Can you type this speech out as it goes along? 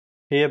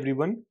Hey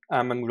everyone,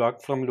 I'm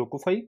Anurag from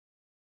Locofy.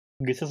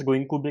 This is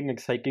going to be an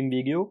exciting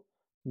video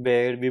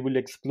where we will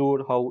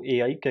explore how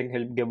AI can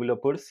help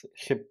developers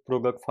ship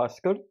product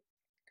faster.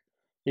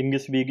 In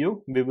this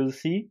video, we will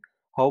see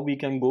how we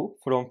can go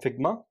from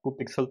Figma to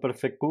pixel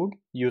perfect code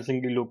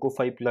using the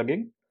Locofy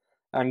plugin,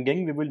 and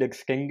then we will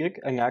extend it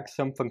and add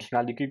some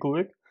functionality to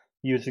it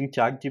using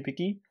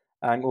ChatGPT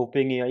and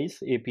OpenAI's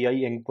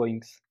API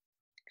endpoints.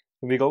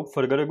 Without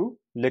further ado,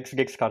 let's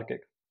get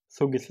started.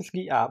 So this is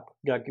the app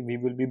that we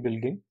will be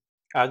building.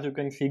 As you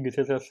can see, this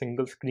is a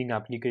single screen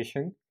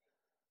application.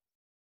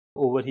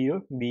 Over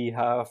here, we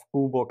have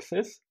two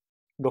boxes.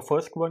 The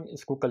first one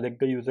is to collect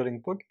the user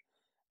input,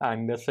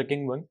 and the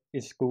second one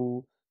is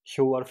to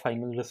show our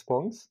final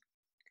response.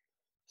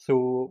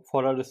 So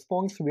for our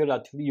response, we are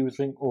actually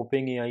using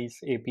OpenAI's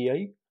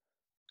API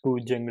to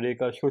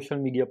generate a social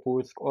media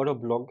post or a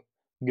blog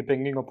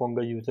depending upon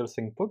the user's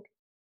input.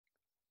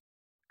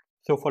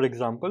 So for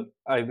example,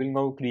 I will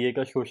now create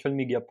a social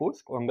media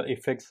post on the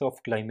effects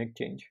of climate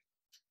change.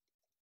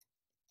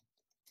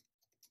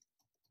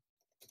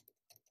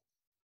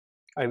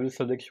 I will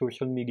select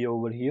social media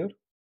over here.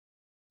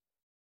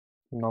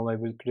 Now I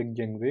will click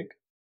generate.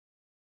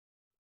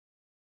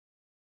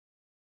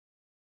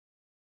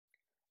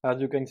 As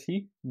you can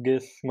see,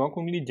 this not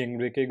only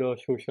generated a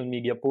social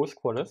media post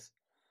for us,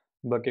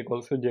 but it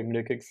also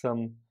generated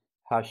some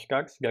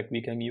hashtags that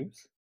we can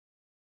use.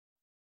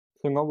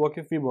 So now what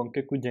if we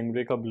wanted to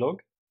generate a blog?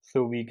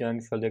 So we can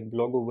select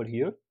blog over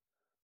here.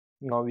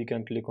 Now we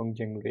can click on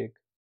generate.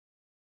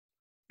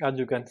 As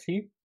you can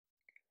see,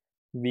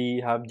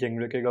 we have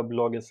generated a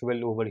blog as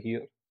well over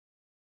here.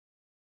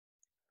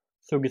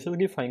 So this is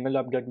the final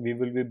app that we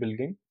will be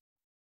building.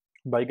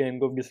 By the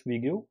end of this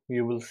video,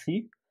 you will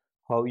see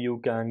how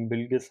you can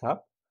build this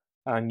app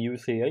and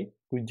use AI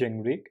to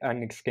generate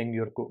and extend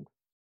your code.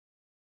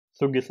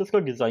 So this is the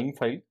design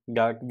file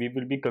that we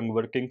will be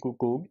converting to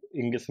code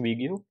in this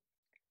video.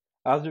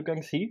 As you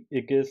can see,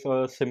 it is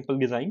a simple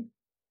design.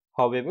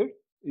 However,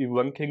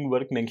 one thing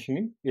worth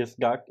mentioning is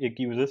that it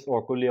uses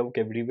auto layout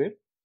everywhere.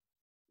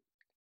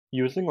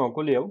 Using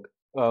auto layout,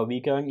 we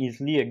can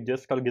easily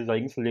adjust our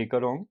designs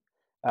later on,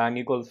 and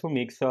it also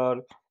makes our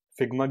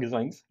Figma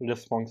designs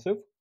responsive.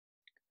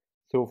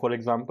 So for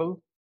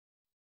example,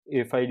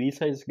 if I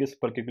resize this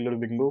particular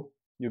window,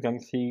 you can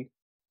see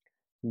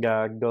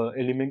that the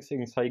elements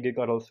inside it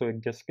are also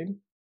adjusting.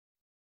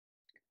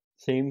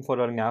 Same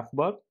for our nav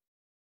bar.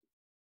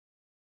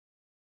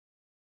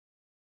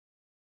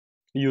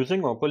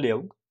 Using auto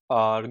layout,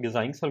 our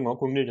designs are not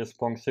only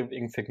responsive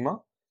in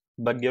Figma,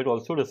 but they are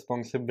also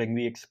responsive when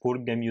we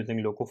export them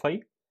using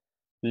Locofy.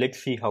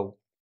 Let's see how.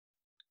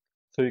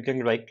 So you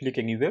can right click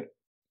anywhere,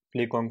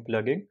 click on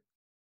plugin,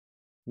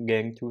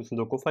 then choose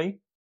Locofy.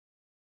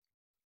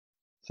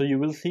 So you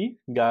will see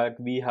that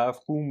we have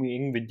two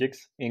main widgets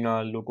in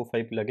our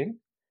Locofy plugin.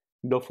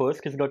 The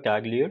first is the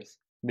tag layers,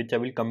 which I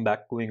will come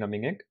back to in a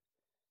minute.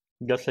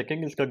 The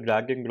second is the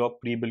drag and drop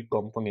pre-built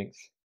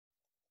components.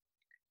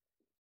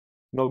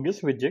 Now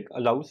this widget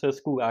allows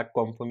us to add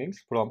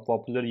components from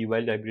popular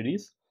UI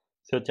libraries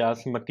such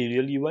as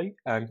Material UI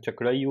and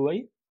Chakra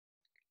UI.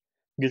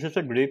 This is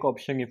a great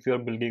option if you are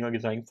building a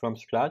design from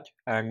scratch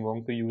and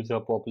want to use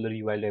a popular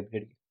UI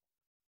library.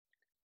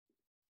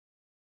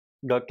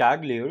 The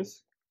tag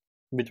layers,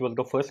 which was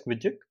the first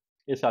widget,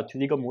 is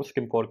actually the most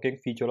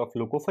important feature of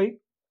Locofy.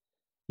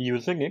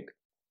 Using it,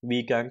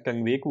 we can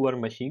convey to our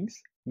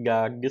machines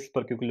that this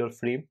particular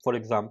frame, for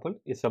example,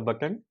 is a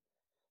button,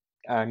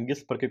 and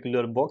this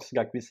particular box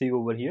that we see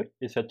over here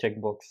is a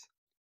checkbox.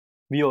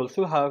 We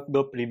also have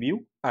the preview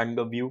and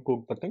the view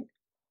code button.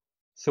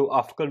 So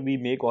after we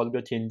make all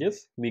the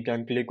changes, we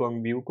can click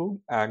on view code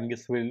and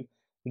this will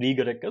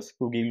redirect us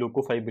to the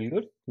Locofy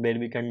builder where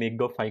we can make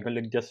the final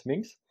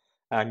adjustments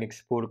and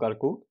export our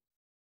code.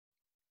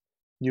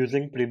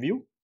 Using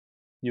preview,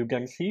 you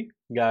can see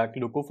that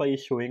Locofy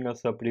is showing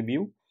us a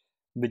preview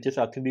which is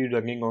actually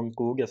running on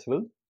code as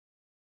well.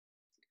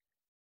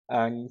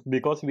 And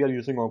because we are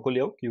using auto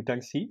layout, you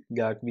can see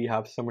that we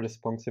have some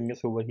responsiveness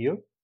over here.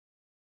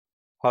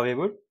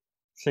 However,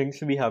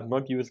 since we have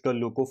not used the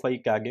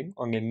Locofy tagging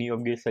on any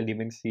of these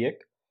elements yet,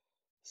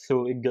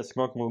 so it does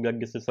not know that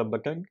this is a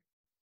button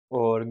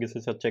or this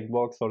is a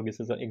checkbox or this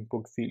is an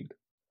input field.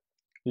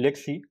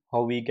 Let's see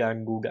how we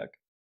can do that.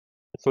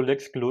 So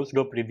let's close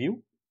the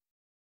preview.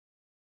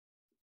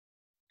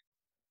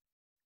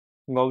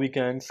 Now we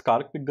can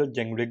start with the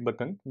generate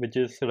button, which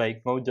is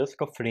right now just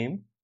a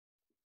frame,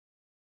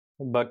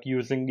 but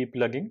using the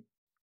plugin,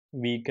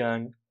 we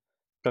can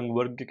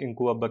convert it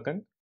into a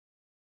button.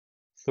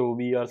 So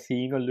we are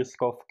seeing a list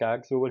of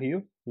tags over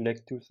here. Let's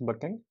choose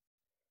button.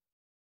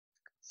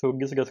 So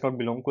this does not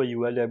belong to a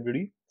UI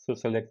library, so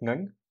select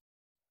none.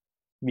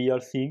 We are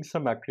seeing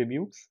some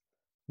attributes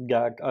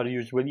that are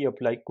usually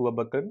applied to a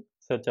button,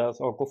 such as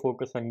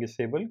autofocus and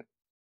disabled.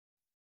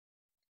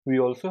 We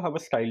also have a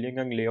styling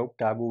and layout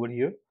tab over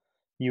here.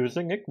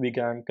 Using it, we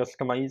can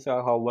customize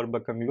how our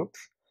button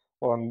looks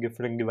on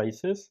different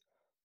devices,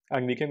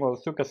 and we can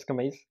also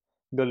customize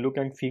the look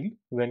and feel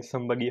when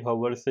somebody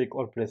hovers it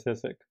or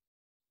presses it.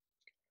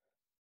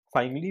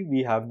 Finally,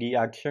 we have the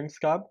Actions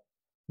tab,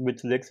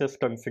 which lets us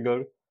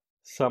configure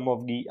some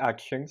of the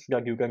actions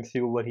that you can see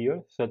over here,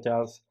 such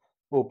as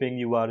open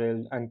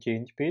URL and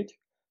change page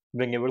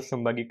whenever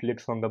somebody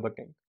clicks on the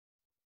button.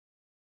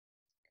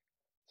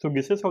 So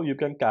this is how you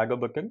can tag a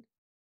button.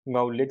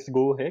 Now let's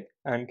go ahead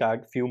and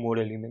tag few more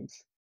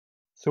elements.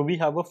 So we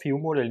have a few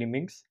more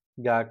elements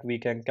that we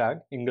can tag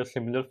in a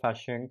similar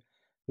fashion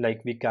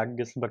like we tag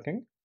this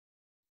button.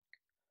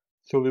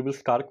 So we will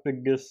start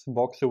with this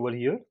box over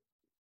here.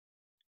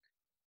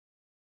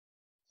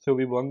 So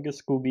we want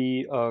this to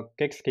be a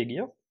text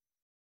area.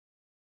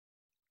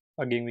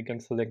 Again, we can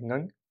select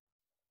none.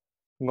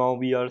 Now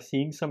we are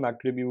seeing some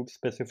attributes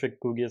specific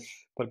to this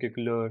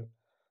particular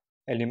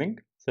element,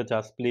 such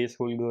as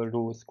placeholder,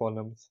 rows,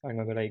 columns, and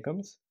other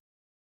icons.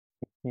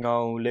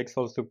 Now let's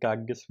also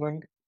tag this one.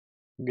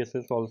 This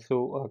is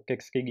also a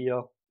text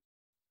area.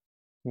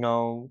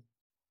 Now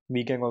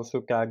we can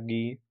also tag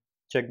the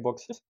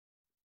checkboxes.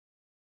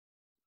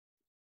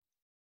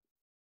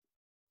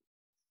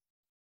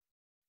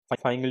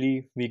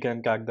 Finally, we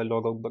can tag the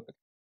logout button.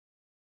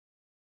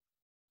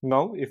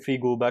 Now, if we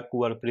go back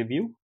to our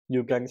preview,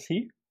 you can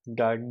see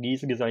that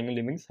these design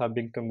elements have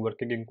been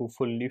converted into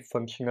fully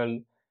functional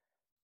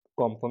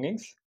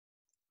components.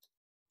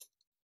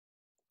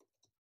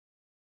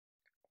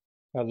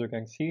 As you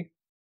can see,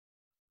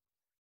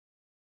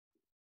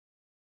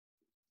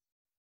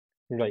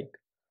 right.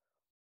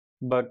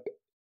 But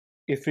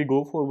if we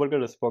go forward the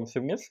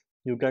responsiveness,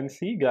 you can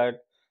see that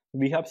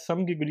we have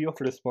some degree of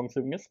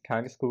responsiveness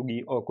thanks to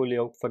the auto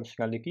layout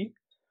functionality,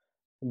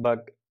 but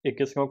it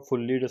is not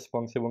fully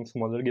responsive on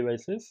smaller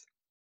devices.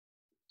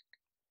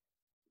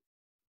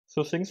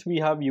 So since we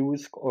have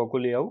used auto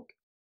layout,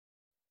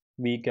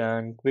 we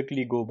can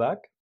quickly go back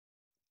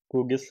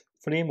to this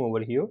frame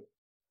over here.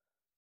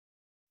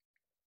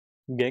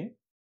 Again,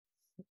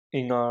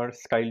 in our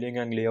styling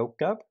and layout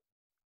tab,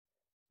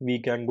 we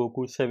can go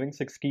to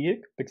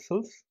 768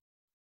 pixels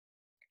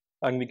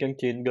and we can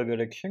change the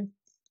direction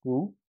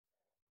to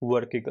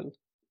vertical.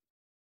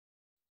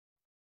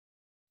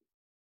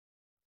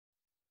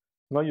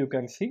 Now you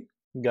can see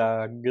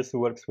that this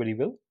works very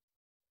well.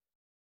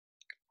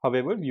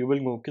 However, you will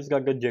notice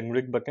that the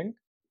generic button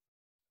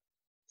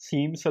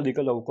seems a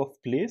little out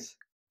of place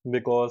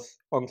because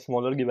on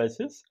smaller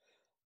devices,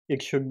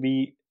 it should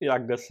be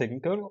at the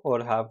center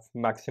or have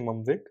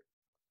maximum width.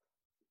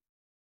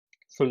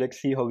 So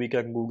let's see how we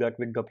can do that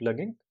with the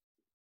plugin.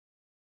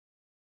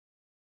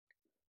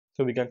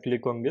 So we can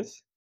click on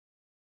this.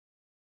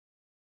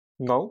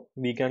 Now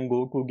we can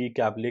go to the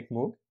tablet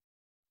mode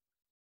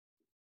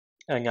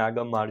and add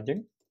a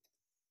margin.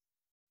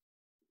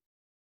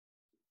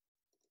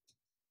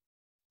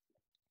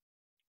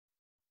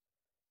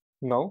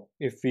 Now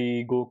if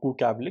we go to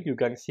tablet, you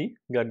can see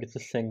that this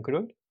is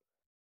centered,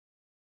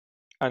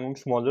 and on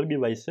smaller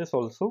devices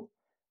also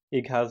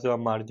it has a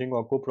margin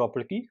auto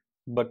property,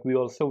 but we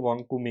also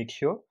want to make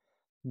sure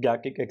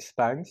that it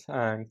expands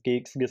and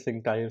takes this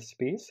entire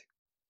space.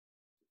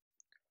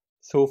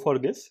 So for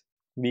this,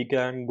 we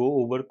can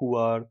go over to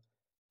our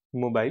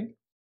mobile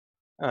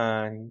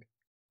and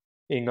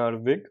in our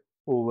width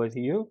over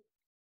here,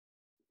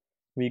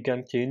 we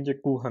can change it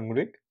to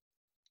 100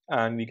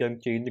 and we can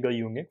change the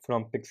unit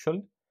from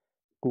pixel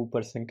to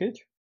percentage.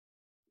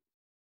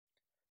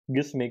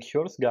 This makes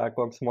sure that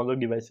on smaller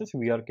devices,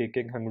 we are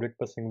taking 100%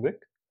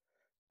 width,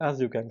 as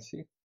you can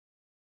see.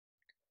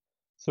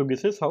 So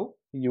this is how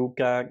you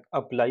can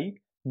apply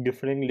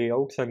different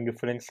layouts and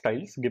different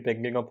styles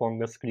depending upon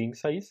the screen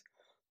size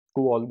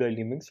to all the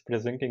elements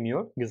present in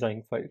your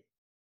design file.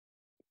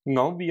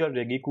 Now we are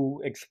ready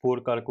to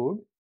export our code.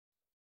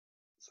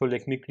 So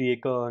let me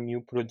create a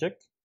new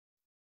project.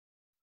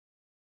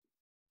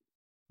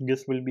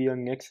 This will be a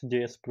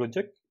Next.js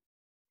project.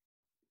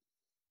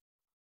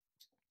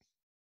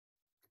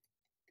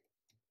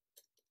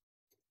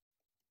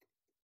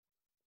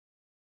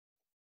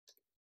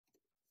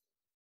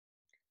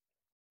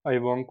 I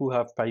want to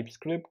have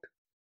TypeScript,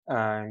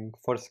 and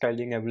for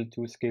styling I will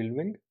choose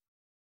Tailwind.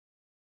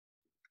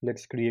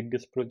 Let's create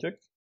this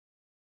project.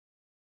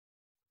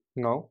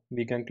 Now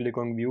we can click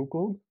on View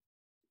Code.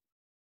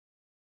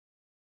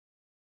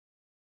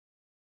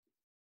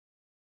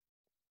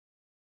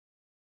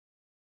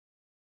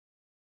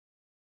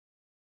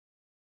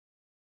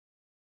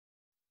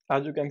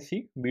 As you can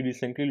see, we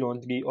recently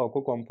launched the Auto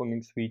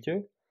Components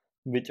feature,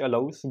 which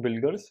allows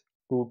builders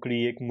to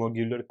create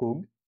modular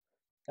code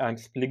and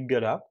split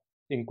their app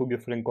into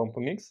different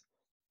components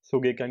so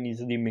they can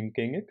easily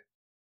maintain it.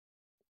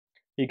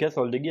 It has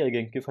already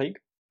identified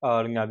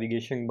our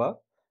navigation bar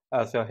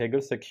as a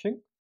header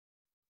section.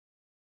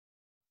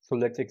 So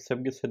let's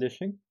accept this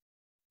suggestion.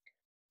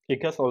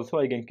 It has also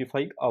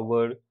identified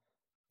our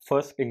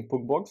first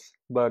input box,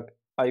 but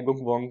I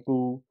don't want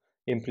to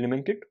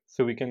implement it,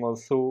 so we can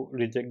also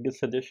reject this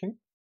suggestion.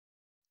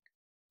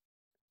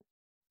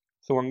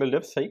 So on the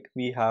left side,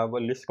 we have a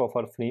list of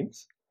our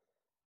frames,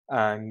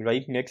 and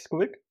right next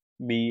to it,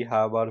 we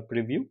have our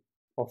preview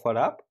of our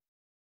app,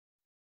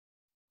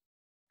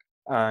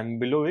 and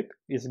below it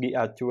is the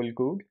actual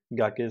code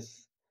that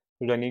is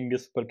running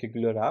this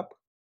particular app.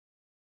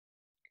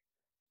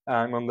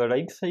 And on the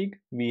right side,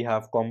 we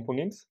have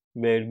components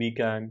where we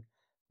can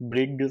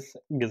break these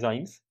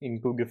designs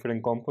into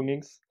different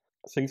components.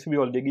 Since we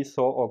already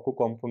saw Auto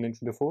components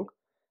before,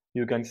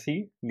 you can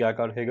see that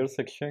our header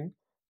section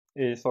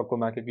is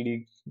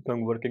automatically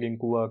converted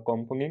into a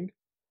component.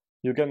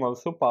 You can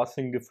also pass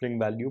in different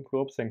value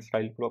props and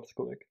style props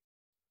to it.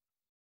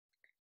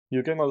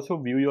 You can also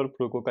view your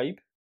prototype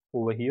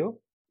over here,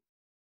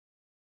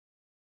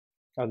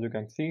 as you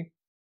can see.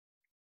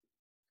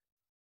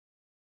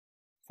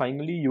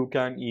 Finally, you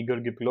can either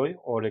deploy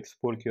or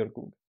export your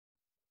code.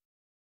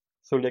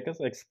 So let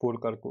us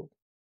export our code.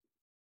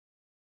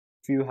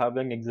 If you have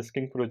an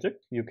existing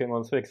project, you can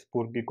also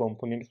export the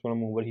components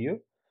from over here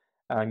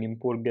and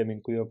import them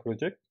into your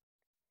project.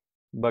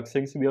 But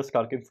since we are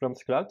starting from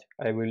scratch,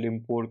 I will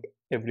import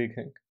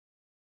everything.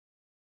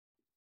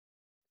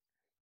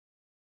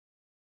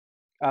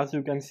 As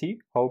you can see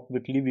how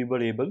quickly we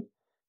were able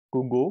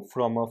to go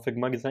from a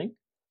Figma design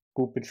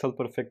to pixel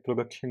perfect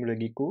production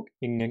ready code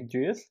in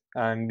Next.js,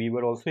 and we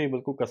were also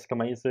able to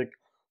customize it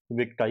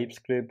with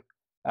TypeScript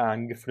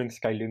and different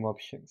styling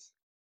options.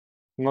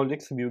 Now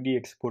let's view the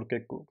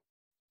exported code.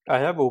 I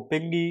have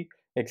opened the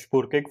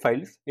exported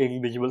files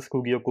in Visual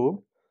Studio Code,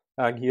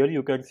 and here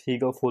you can see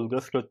the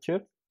folder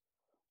structure.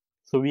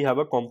 So we have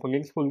a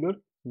components folder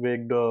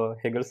with the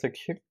header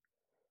section,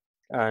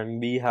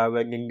 and we have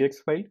an index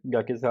file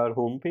that is our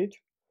home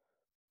page,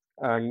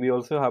 and we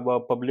also have a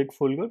public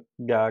folder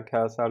that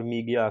has our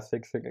media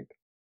assets in it.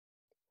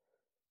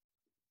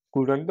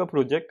 To run the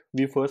project,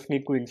 we first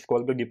need to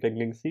install the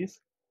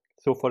dependencies.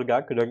 So for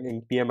that, run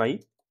npm i.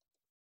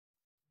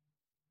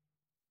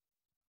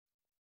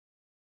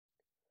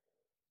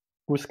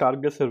 To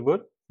start the server,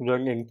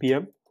 run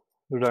npm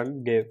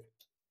run dev.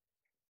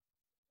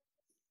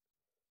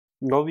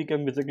 Now we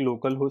can visit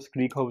localhost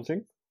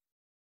 3000.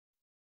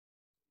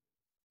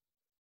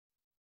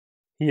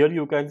 Here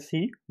you can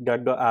see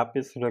that the app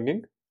is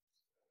running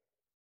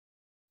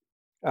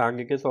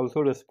and it is also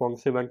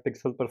responsive and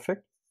pixel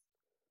perfect.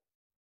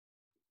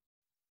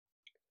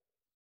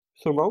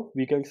 So now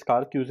we can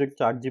start using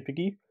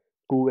ChatGPT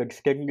to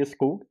extend this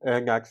code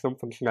and add some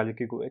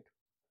functionality to it.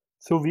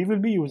 So we will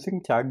be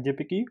using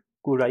ChatGPT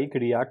to write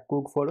React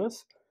code for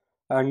us,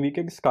 and we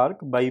can start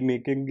by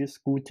making these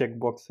two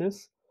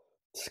checkboxes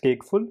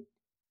stateful.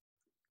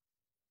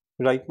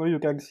 Right now you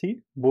can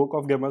see both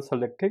of them are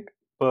selected,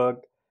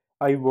 but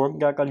I want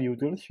that our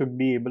users should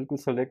be able to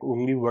select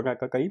only one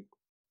at a time.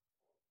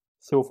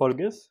 So for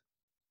this,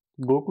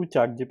 go to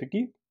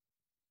ChatGPT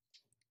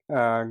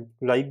and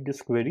write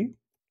this query.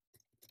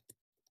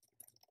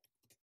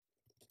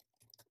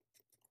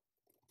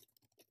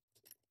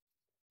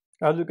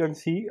 As you can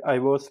see, I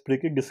was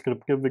pretty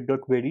descriptive with the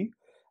query,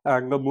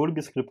 and the more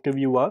descriptive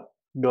you are,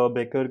 the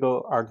better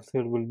the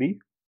answer will be.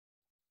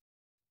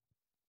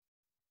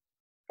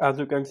 As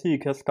you can see,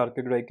 it has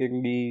started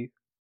writing the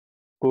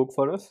code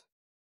for us.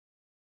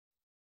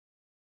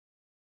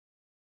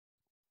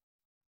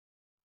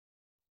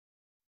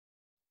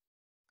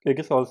 It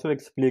is also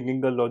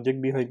explaining the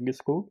logic behind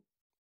this code.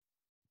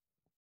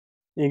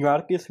 In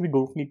our case, we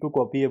don't need to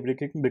copy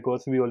everything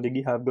because we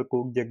already have the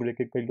code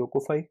generated by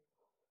Locofy.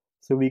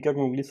 So we can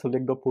only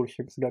select the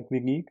portions that we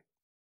need.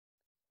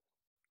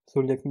 So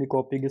let me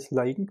copy this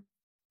line.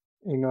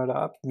 In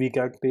our app, we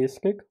can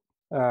paste it,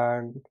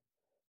 and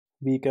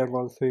we can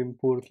also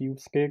import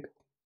use case.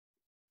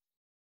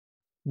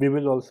 We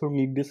will also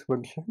need this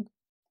function.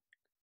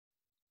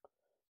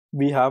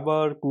 We have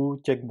our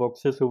two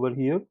checkboxes over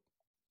here,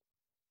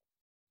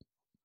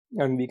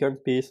 and we can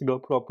paste the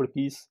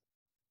properties.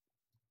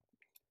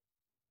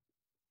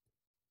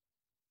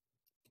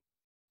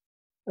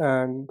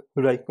 And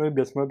right now it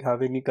does not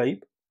have any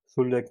type,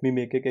 so let me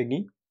make it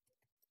any.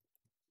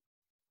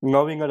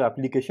 Now in our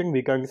application,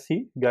 we can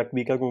see that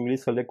we can only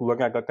select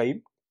one at a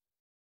time.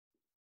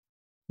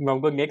 Now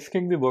the next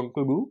thing we want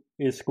to do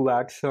is to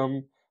add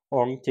some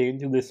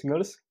on-change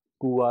listeners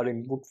to our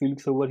input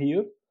fields over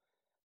here,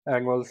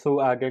 and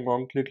also add an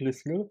on-click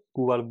listener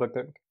to our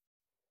button.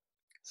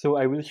 So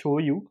I will show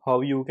you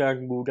how you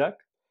can do that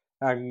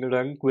and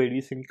run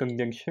queries in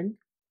conjunction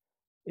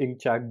in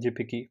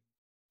ChatGPT.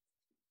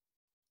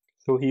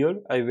 So here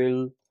I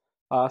will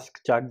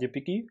ask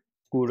ChatGPT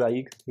to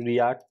write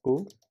React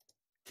code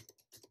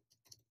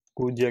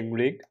to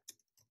generate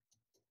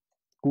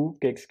two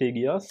text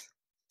areas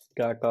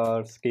that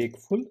are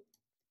stateful.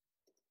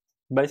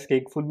 By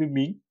stateful we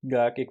mean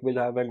that it will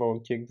have an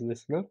on-change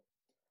listener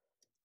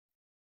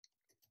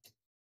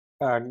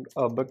and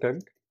a button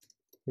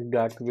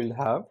that will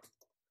have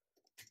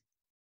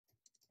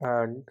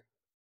an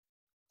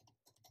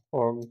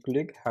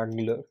on-click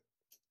handler.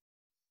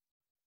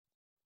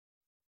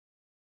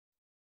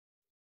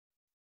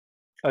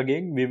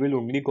 Again, we will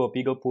only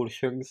copy the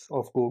portions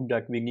of code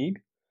that we need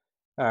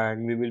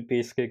and we will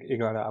paste it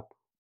in our app.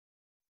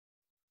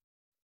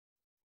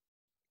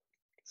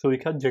 So we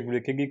can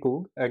generated the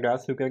code, and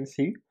as you can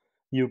see,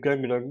 you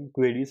can run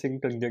queries in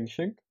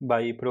conjunction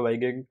by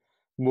providing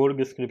more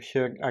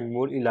description and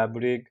more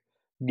elaborate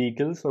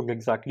details on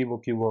exactly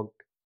what you want.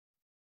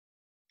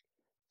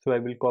 So I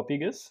will copy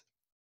this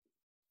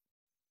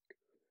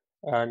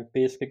and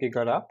paste it in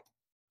our app.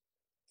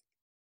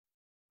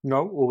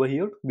 Now over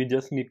here, we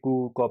just need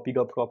to copy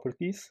the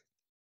properties.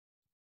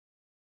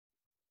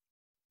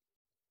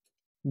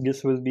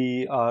 This will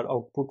be our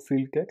output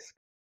field text,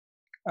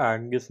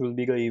 and this will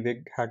be the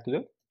event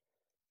handler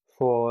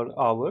for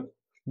our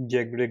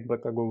generic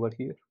button over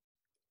here.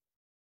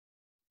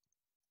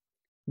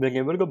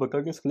 Whenever the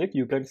button is clicked,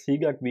 you can see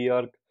that we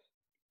are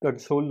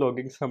console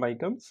logging some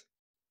items.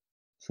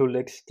 So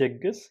let's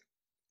check this.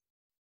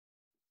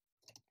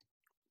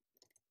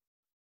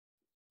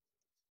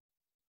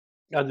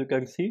 As you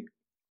can see,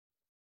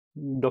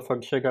 the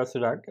function has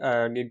run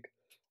and it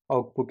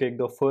outputted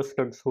the first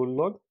console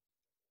log,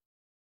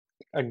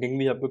 and then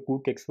we have the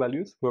two text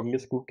values from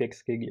these two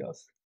text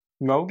areas.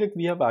 Now that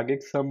we have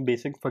added some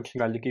basic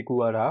functionality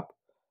to our app,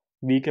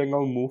 we can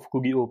now move to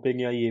the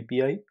OpenAI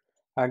API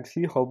and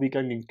see how we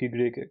can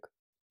integrate it.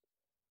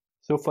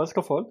 So first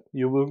of all,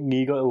 you will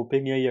need an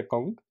OpenAI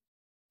account.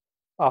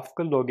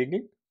 After logging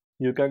in,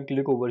 you can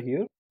click over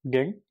here,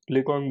 then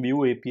click on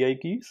View API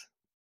keys.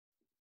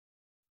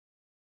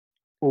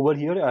 Over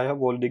here, I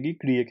have already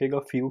created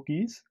a few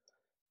keys,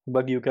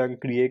 but you can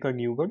create a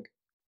new one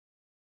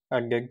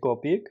and then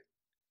copy it.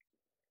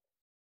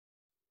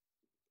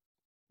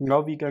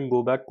 Now we can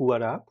go back to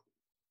our app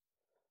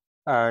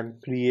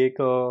and create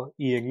a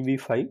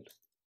env file.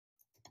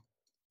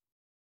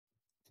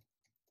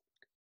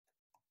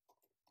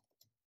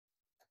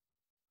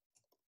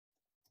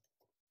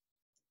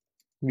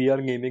 We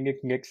are naming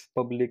it Next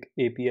Public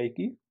API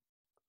key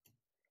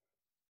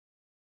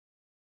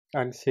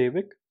and save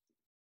it.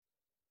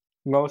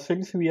 Now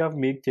since we have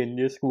made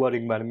changes to our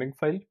environment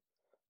file,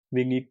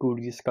 we need to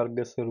restart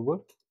the server.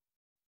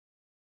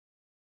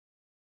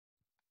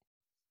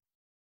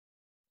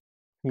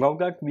 Now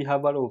that we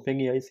have our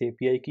OpenAI's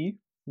API key,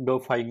 the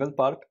final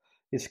part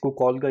is to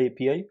call the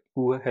API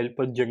to help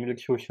us generate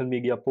social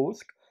media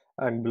posts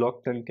and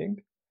blog content.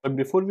 But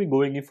before we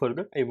go any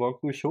further, I want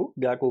to show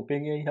that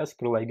OpenAI has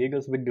provided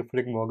us with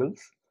different models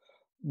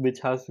which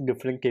has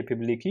different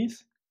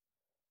capabilities.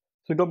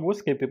 So the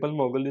most capable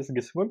model is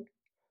this one,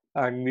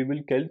 and we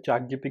will tell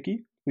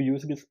ChatGPT to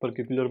use this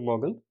particular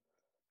model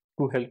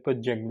to help us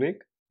generate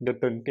the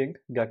content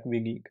that we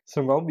need.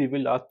 So now we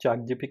will ask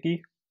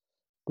ChatGPT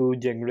to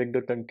generate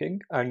the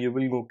content, and you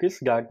will notice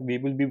that we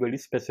will be very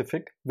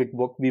specific with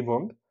what we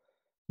want.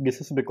 This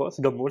is because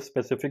the more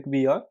specific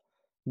we are,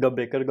 the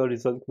better the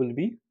result will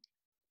be.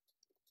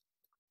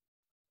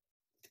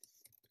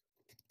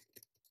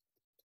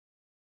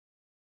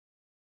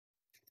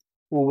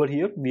 Over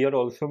here, we are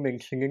also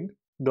mentioning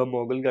the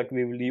model that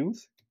we will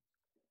use.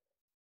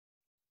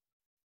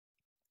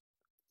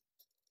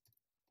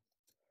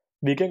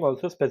 We can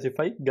also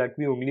specify that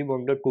we only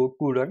want the code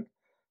to run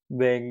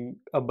when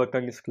a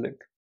button is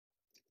clicked.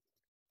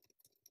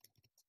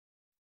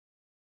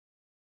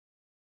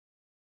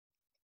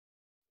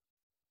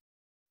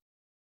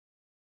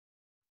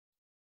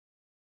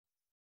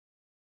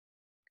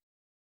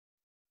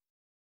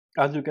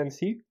 As you can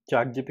see,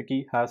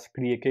 ChatGPT has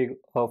created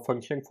a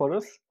function for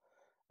us,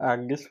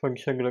 and this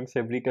function runs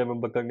every time a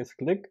button is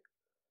clicked.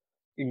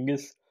 In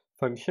this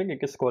function, it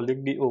is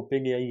calling the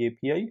OpenAI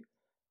API,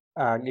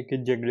 and it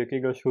is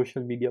generating a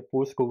social media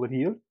post over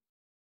here.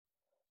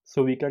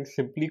 So we can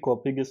simply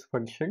copy this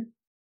function,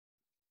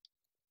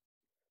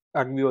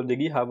 and we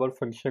already have our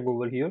function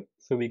over here,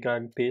 so we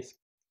can paste.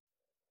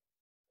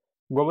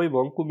 Now I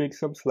want to make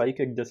some slight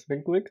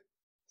adjustment to it.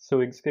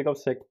 So instead of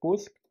set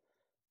post,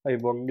 I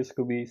want this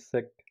to be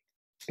set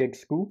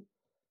text to,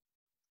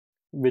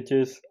 which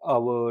is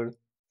our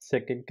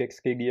second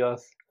text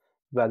area's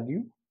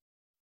value.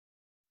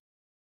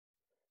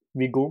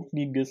 We don't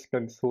need this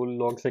console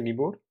logs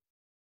anymore.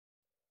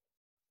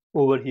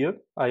 Over here,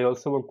 I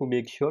also want to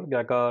make sure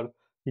that our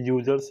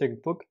user's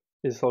input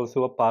is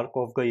also a part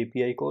of the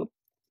API call.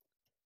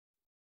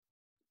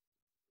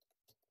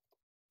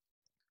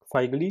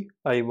 Finally,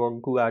 I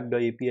want to add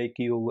the API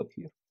key over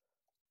here.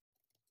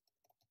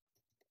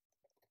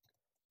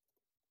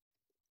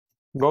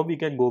 Now we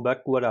can go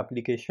back to our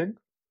application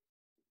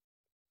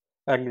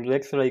and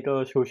let's write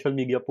a social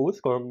media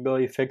post on the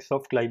effects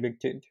of climate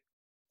change.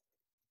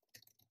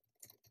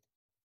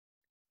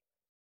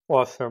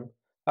 Awesome.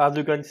 As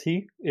you can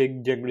see,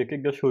 it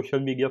generated the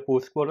social media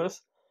post for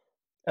us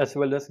as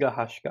well as the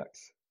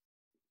hashtags.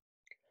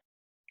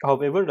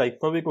 However, right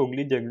now it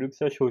only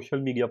generates a social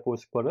media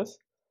post for us,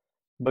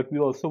 but we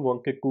also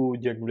wanted to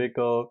generate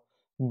a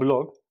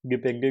blog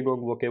depending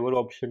on whatever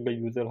option the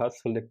user has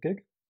selected.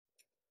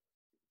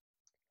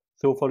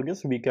 So for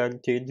this, we can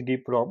change the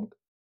prompt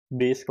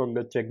based on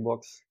the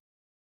checkbox.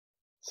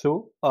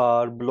 So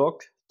our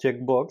blog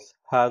checkbox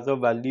has a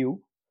value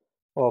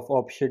of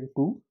option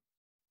 2.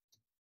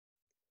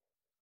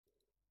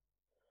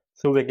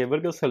 So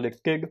whenever the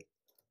selected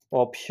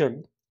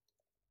option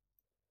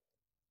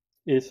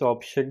is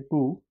option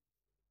 2,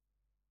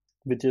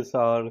 which is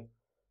our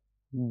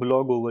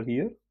blog over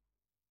here,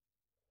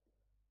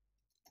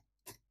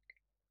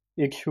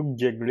 it should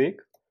generate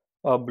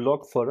a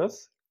blog for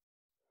us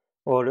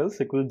or else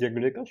it will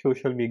generate a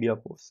social media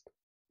post.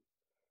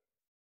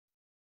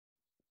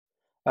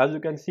 As you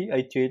can see,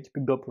 I changed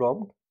the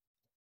prompt.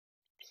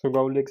 So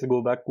now let's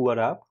go back to our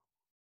app,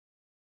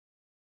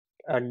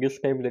 and this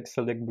time let's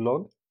select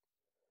blog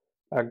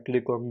and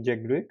click on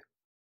generate.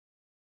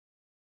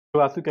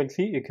 So as you can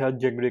see, it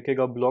has generated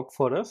a blog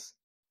for us.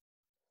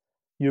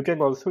 You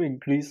can also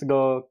increase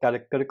the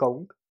character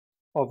count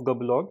of the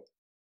blog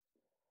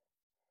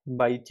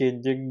by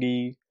changing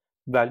the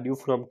value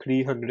from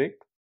 300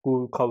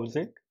 to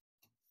 1000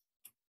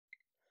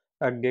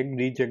 and then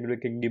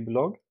regenerating the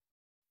blog.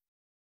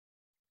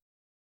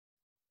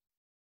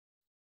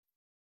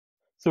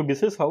 So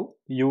this is how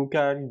you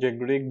can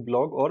generate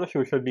blog or a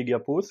social media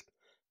post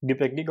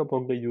depending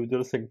upon the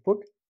user's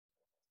input.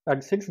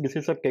 And since this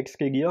is a text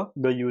area,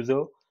 the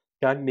user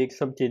can make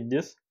some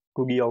changes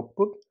to the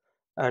output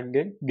and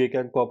then they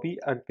can copy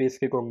and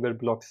paste it on their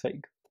blog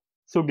site.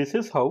 So this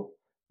is how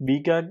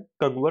we can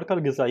convert our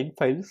design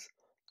files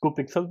to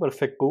pixel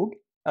perfect code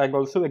and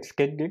also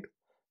extend it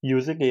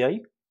using AI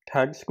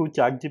thanks to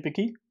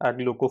ChatGPT and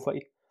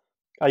Locofy.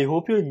 I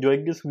hope you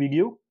enjoyed this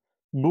video.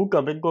 Do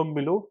comment down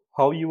below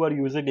how you are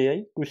using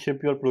AI to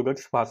ship your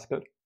products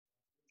faster.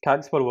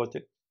 Thanks for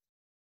watching.